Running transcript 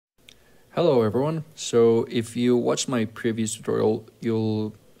Hello everyone. So if you watched my previous tutorial,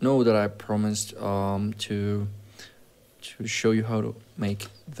 you'll know that I promised to show you how to make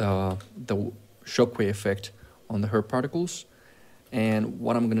the shockwave effect on the hair particles. And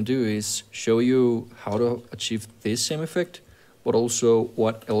what I'm gonna do is show you how to achieve this same effect, but also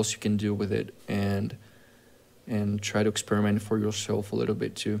what else you can do with it and try to experiment for yourself a little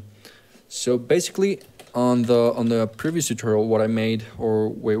bit too. So basically on the previous tutorial, what I made or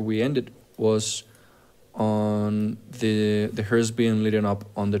where we ended was on the hairs being lit up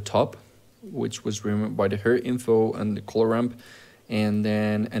on the top, which was removed by the hair info and the color ramp, and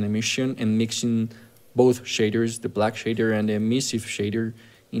then an emission and mixing both shaders, the black shader and the emissive shader,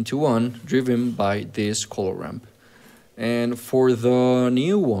 into one, driven by this color ramp. And for the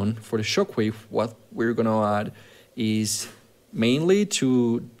new one, for the shockwave, what we're gonna add is mainly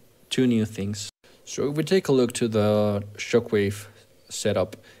two new things. So if we take a look to the shockwave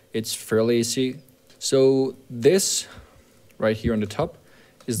setup, it's fairly easy. So this right here on the top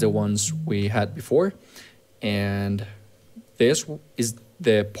is the ones we had before, and this is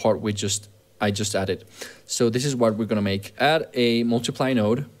the part I just added. So this is what we're gonna make. Add a multiply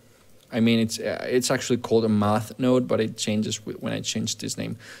node. I mean, it's actually called a math node, but it changes when I change this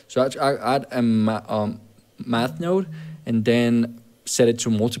name. So I add a math node and then set it to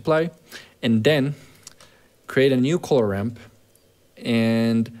multiply, and then create a new color ramp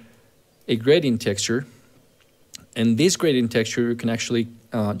and a gradient texture. And this gradient texture, you can actually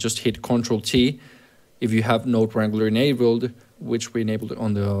just hit Ctrl T if you have node wrangler enabled, which we enabled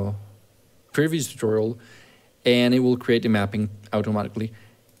on the previous tutorial, and it will create the mapping automatically.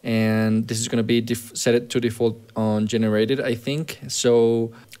 And this is going to be set it to default on generated, I think.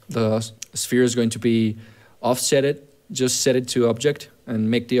 So the sphere is going to be offsetted. Just set it to object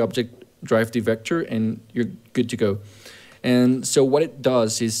and make the object drive the vector, and you're good to go. And so what it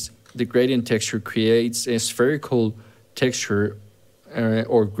does is the gradient texture creates a spherical texture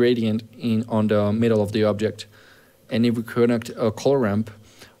or gradient on the middle of the object. And if we connect a color ramp,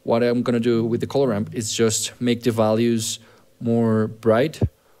 what I'm going to do with the color ramp is just make the values more bright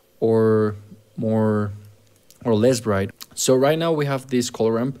or less bright. So right now we have this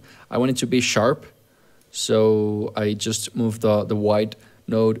color ramp. I want it to be sharp, so I just move the white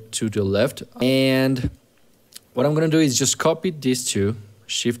node to the left. And what I'm going to do is just copy these two,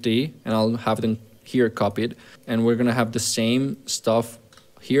 Shift D, and I'll have them here copied. And we're going to have the same stuff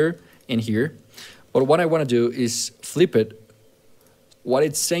here and here. But what I want to do is flip it. What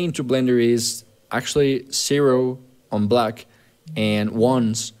it's saying to Blender is actually 0 on black and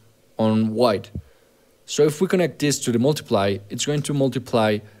 1s on white. So if we connect this to the multiply, it's going to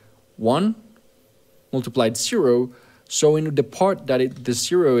multiply 1 multiplied 0. So in the part that the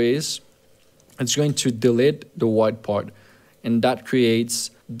 0 is, it's going to delete the white part, and that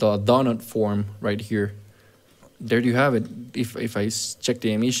creates the donut form right here. There you have it. If I check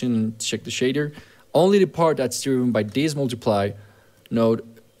the emission and check the shader, only the part that's driven by this multiply node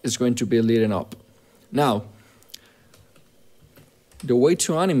is going to be lit up. Now, the way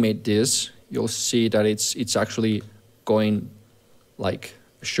to animate this, you'll see that it's actually going like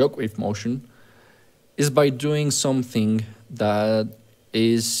a shockwave motion, is by doing something that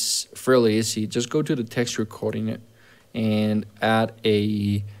is fairly easy. Just go to the texture coordinate and add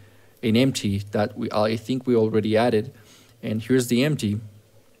an empty that I think we already added. And here's the empty.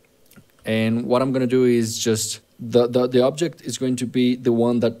 And what I'm gonna do is just the object is going to be the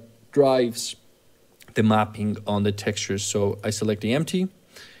one that drives the mapping on the textures. So I select the empty,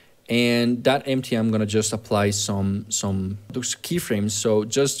 and that empty I'm gonna just apply some those keyframes. So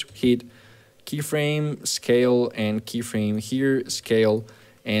just hit keyframe, scale, and keyframe here, scale,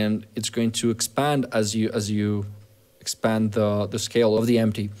 and it's going to expand as you expand the scale of the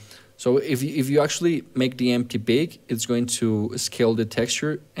empty. So if you actually make the empty big, it's going to scale the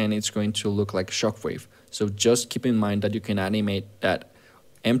texture and it's going to look like a shockwave. So just keep in mind that you can animate that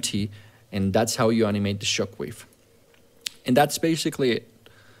empty, and that's how you animate the shockwave. And that's basically it.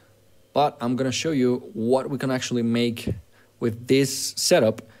 But I'm gonna show you what we can actually make with this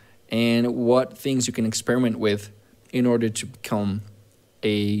setup and what things you can experiment with in order to become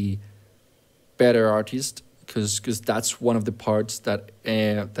a better artist, because that's one of the parts that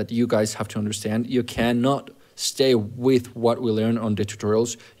that you guys have to understand. You cannot stay with what we learn on the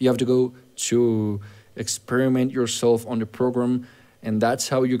tutorials. You have to go to experiment yourself on the program, and that's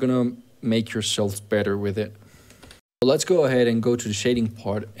how you're gonna make yourself better with it. So let's go ahead and go to the shading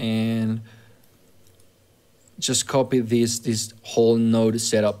part and just copy this whole node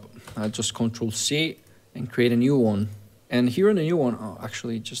setup. Just Ctrl C and create a new one. And here in the new one,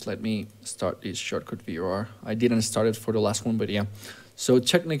 actually, just let me start this shortcut VRR. I didn't start it for the last one, but yeah. So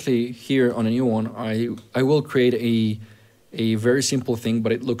technically here on a new one, I will create a very simple thing,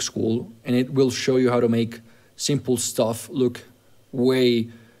 but it looks cool, and it will show you how to make simple stuff look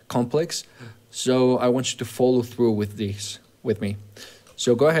way complex. So I want you to follow through with this with me.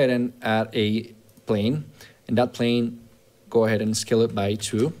 So go ahead and add a plane, and that plane, go ahead and scale it by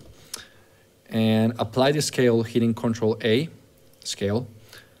 2, and apply the scale hitting Control A, scale,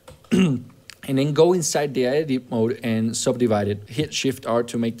 and then go inside the edit mode and subdivide it. Hit Shift R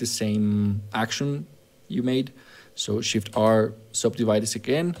to make the same action you made. So Shift R, subdivide this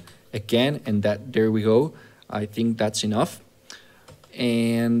again, and there we go. I think that's enough.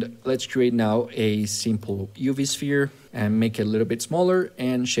 And let's create now a simple UV sphere and make it a little bit smaller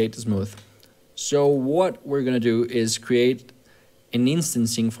and shade smooth. So what we're gonna do is create an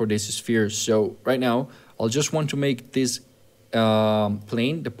instancing for this sphere. So right now, I'll just want to make this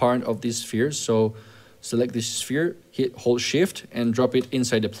plane the part of this sphere. So select this sphere, hold Shift and drop it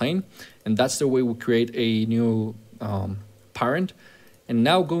inside the plane. And that's the way we create a new parent. And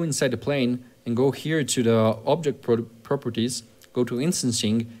now go inside the plane and go here to the object properties, go to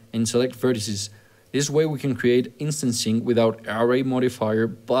instancing and select vertices. This way we can create instancing without array modifier,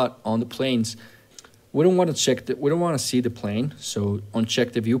 but on the planes. We don't want to check that, we don't want to see the plane, so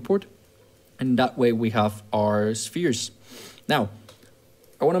uncheck the viewport, and that way we have our spheres. Now,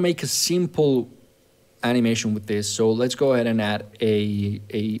 I want to make a simple animation with this, so let's go ahead and add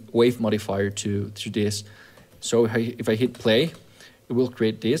a wave modifier to this. So if I hit play, it will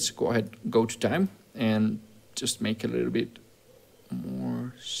create this. Go ahead, go to time, and just make it a little bit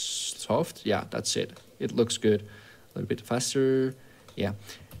more soft. Yeah, that's it. It looks good. A little bit faster. Yeah.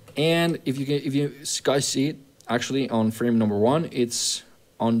 And if you guys see it, actually on frame number 1, it's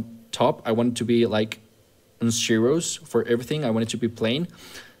on top. I want it to be like on zeros for everything. I want it to be plain.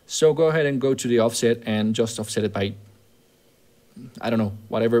 So go ahead and go to the offset and just offset it by, I don't know,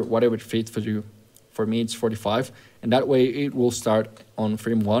 whatever it fits for you. For me, it's 45. And that way it will start on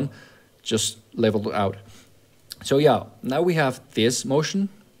frame 1, just leveled out. So yeah, now we have this motion.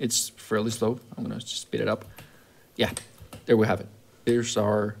 It's fairly slow. I'm gonna just speed it up. Yeah, there we have it. Here's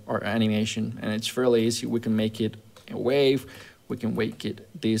our animation, and it's fairly easy. We can make it a wave. We can make it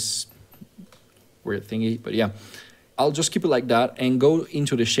this weird thingy, but yeah. I'll just keep it like that and go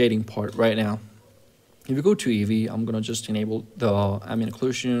into the shading part right now. If you go to Eevee, I'm gonna just enable the ambient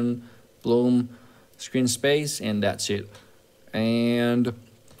occlusion, bloom, screen space, and that's it. And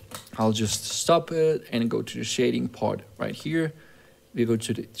I'll just stop it and go to the shading part right here. We go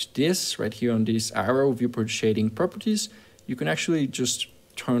to this right here on this arrow, viewport shading properties. You can actually just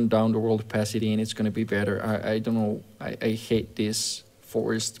turn down the world opacity and it's going to be better. I don't know. I hate this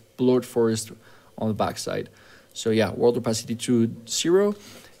forest, blurred forest on the backside. So yeah, world opacity to 0.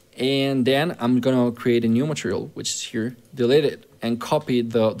 And then I'm going to create a new material, which is here, delete it and copy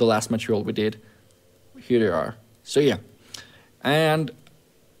the last material we did. Here they are. So yeah. And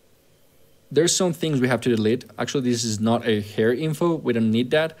there's some things we have to delete. Actually, this is not a hair info. We don't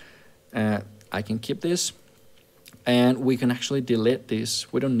need that. I can keep this. And we can actually delete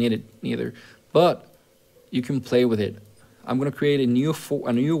this. We don't need it neither. But you can play with it. I'm going to create a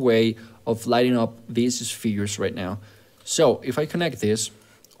new way of lighting up these spheres right now. So if I connect this,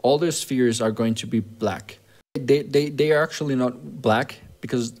 all the spheres are going to be black. They are actually not black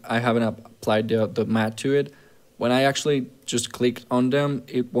because I haven't applied the matte to it. When I actually just click on them,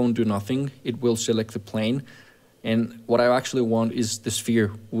 it won't do nothing. It will select the plane. And what I actually want is the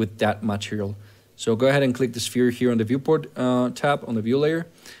sphere with that material. So go ahead and click the sphere here on the viewport tab on the view layer.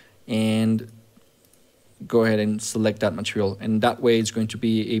 And go ahead and select that material. And that way it's going to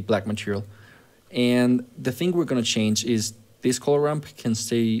be a black material. And the thing we're going to change is this color ramp can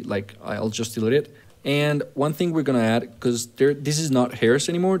stay like, I'll just delete it. And one thing we're going to add, because this is not hairs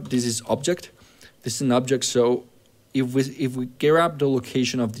anymore, this is object. This is an object, so if we grab the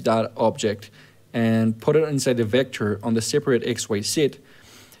location of that object and put it inside the vector on the separate XY set,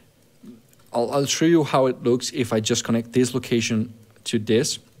 I'll show you how it looks if I just connect this location to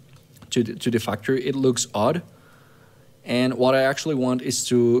this, to the factor. It looks odd. And what I actually want is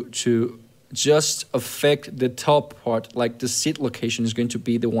to just affect the top part, like the seat location is going to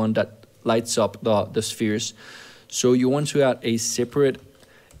be the one that lights up the spheres. So you want to add a separate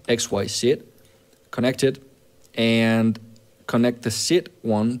XY set, connect it, and connect the seat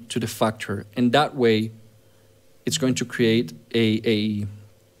one to the factor. And that way, it's going to create a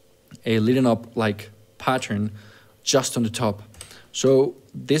lit up like pattern just on the top. So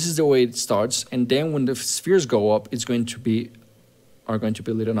this is the way it starts, and then when the spheres go up, are going to be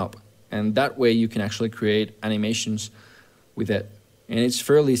lit up, and that way you can actually create animations with it. And it's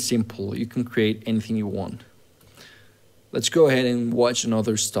fairly simple. You can create anything you want. let's go ahead and watch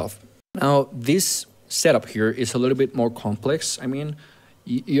another stuff. Now, this setup here is a little bit more complex. I mean,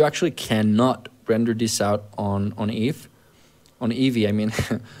 you actually cannot render this out on Eevee, I mean,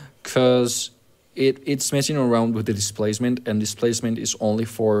 because it's messing around with the displacement, and displacement is only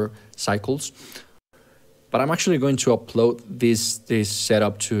for cycles. But I'm actually going to upload this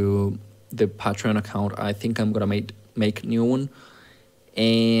setup to the Patreon account. I think I'm gonna make a new one,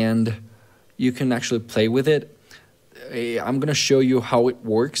 and you can actually play with it. I'm gonna show you how it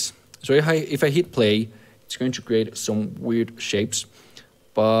works. So if I hit play, it's going to create some weird shapes,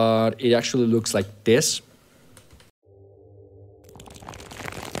 but it actually looks like this.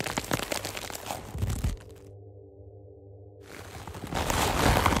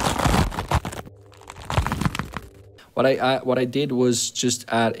 What I did was just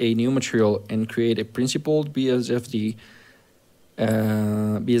add a new material and create a principled BSDF,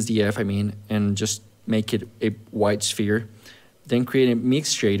 I mean, and just make it a white sphere. Then create a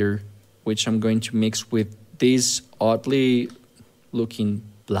mix shader, which I'm going to mix with this oddly looking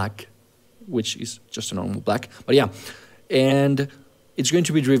black, which is just a normal black. But yeah, and it's going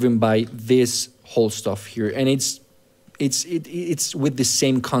to be driven by this whole stuff here, and it's with the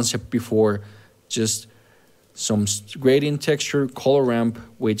same concept before, just some gradient texture, color ramp,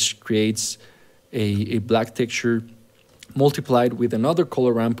 which creates a black texture, multiplied with another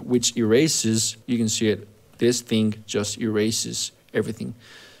color ramp, which erases, you can see it, this thing just erases everything.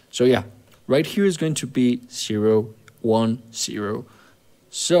 So yeah, right here is going to be 0, 1, 0.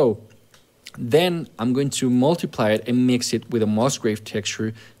 So then I'm going to multiply it and mix it with a Musgrave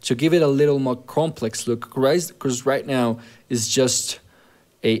texture to give it a little more complex look, because right now it's just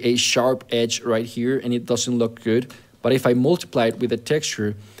a sharp edge right here and it doesn't look good. But if I multiply it with a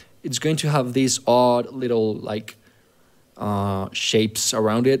texture, it's going to have these odd little like shapes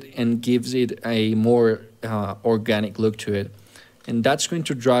around it and gives it a more organic look to it. And that's going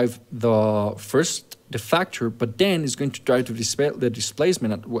to drive the factor, but then it's going to drive the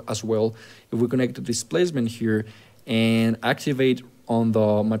displacement as well. If we connect the displacement here and activate on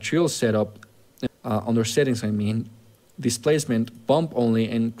the material setup, under settings, I mean, displacement bump only,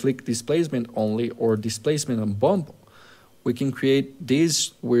 and click displacement only or displacement and bump, we can create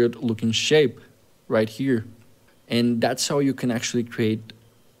this weird looking shape right here. And that's how you can actually create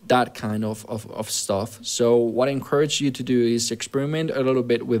that kind of stuff. So what I encourage you to do is experiment a little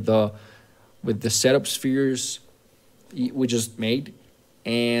bit with the setup spheres we just made,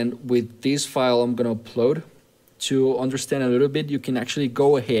 and with this file I'm gonna upload. To understand a little bit, you can actually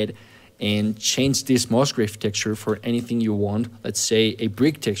go ahead and change this Musgrave texture for anything you want. Let's say a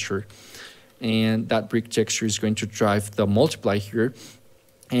brick texture, and that brick texture is going to drive the multiply here,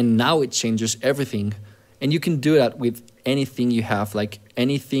 and now it changes everything. And you can do that with anything you have, like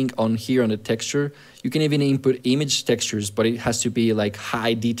anything on here on the texture. You can even input image textures, but it has to be like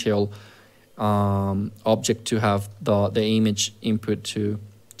high detail object to have the image input to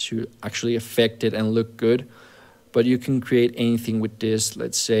actually affect it and look good. But you can create anything with this.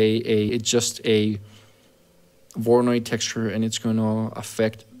 Let's say it's just a Voronoi texture, and it's going to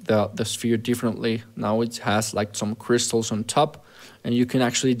affect the sphere differently. Now it has like some crystals on top, and you can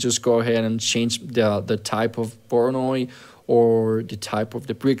actually just go ahead and change the type of Voronoi or the type of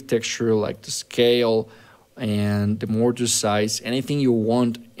the brick texture, like the scale and the mortar size, anything you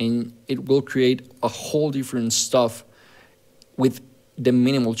want, and it will create a whole different stuff with the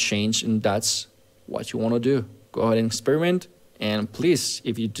minimal change. And that's what you want to do. Go ahead and experiment, and please,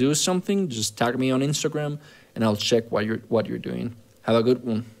 if you do something, just tag me on Instagram and I'll check what you're doing. Have a good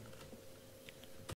one.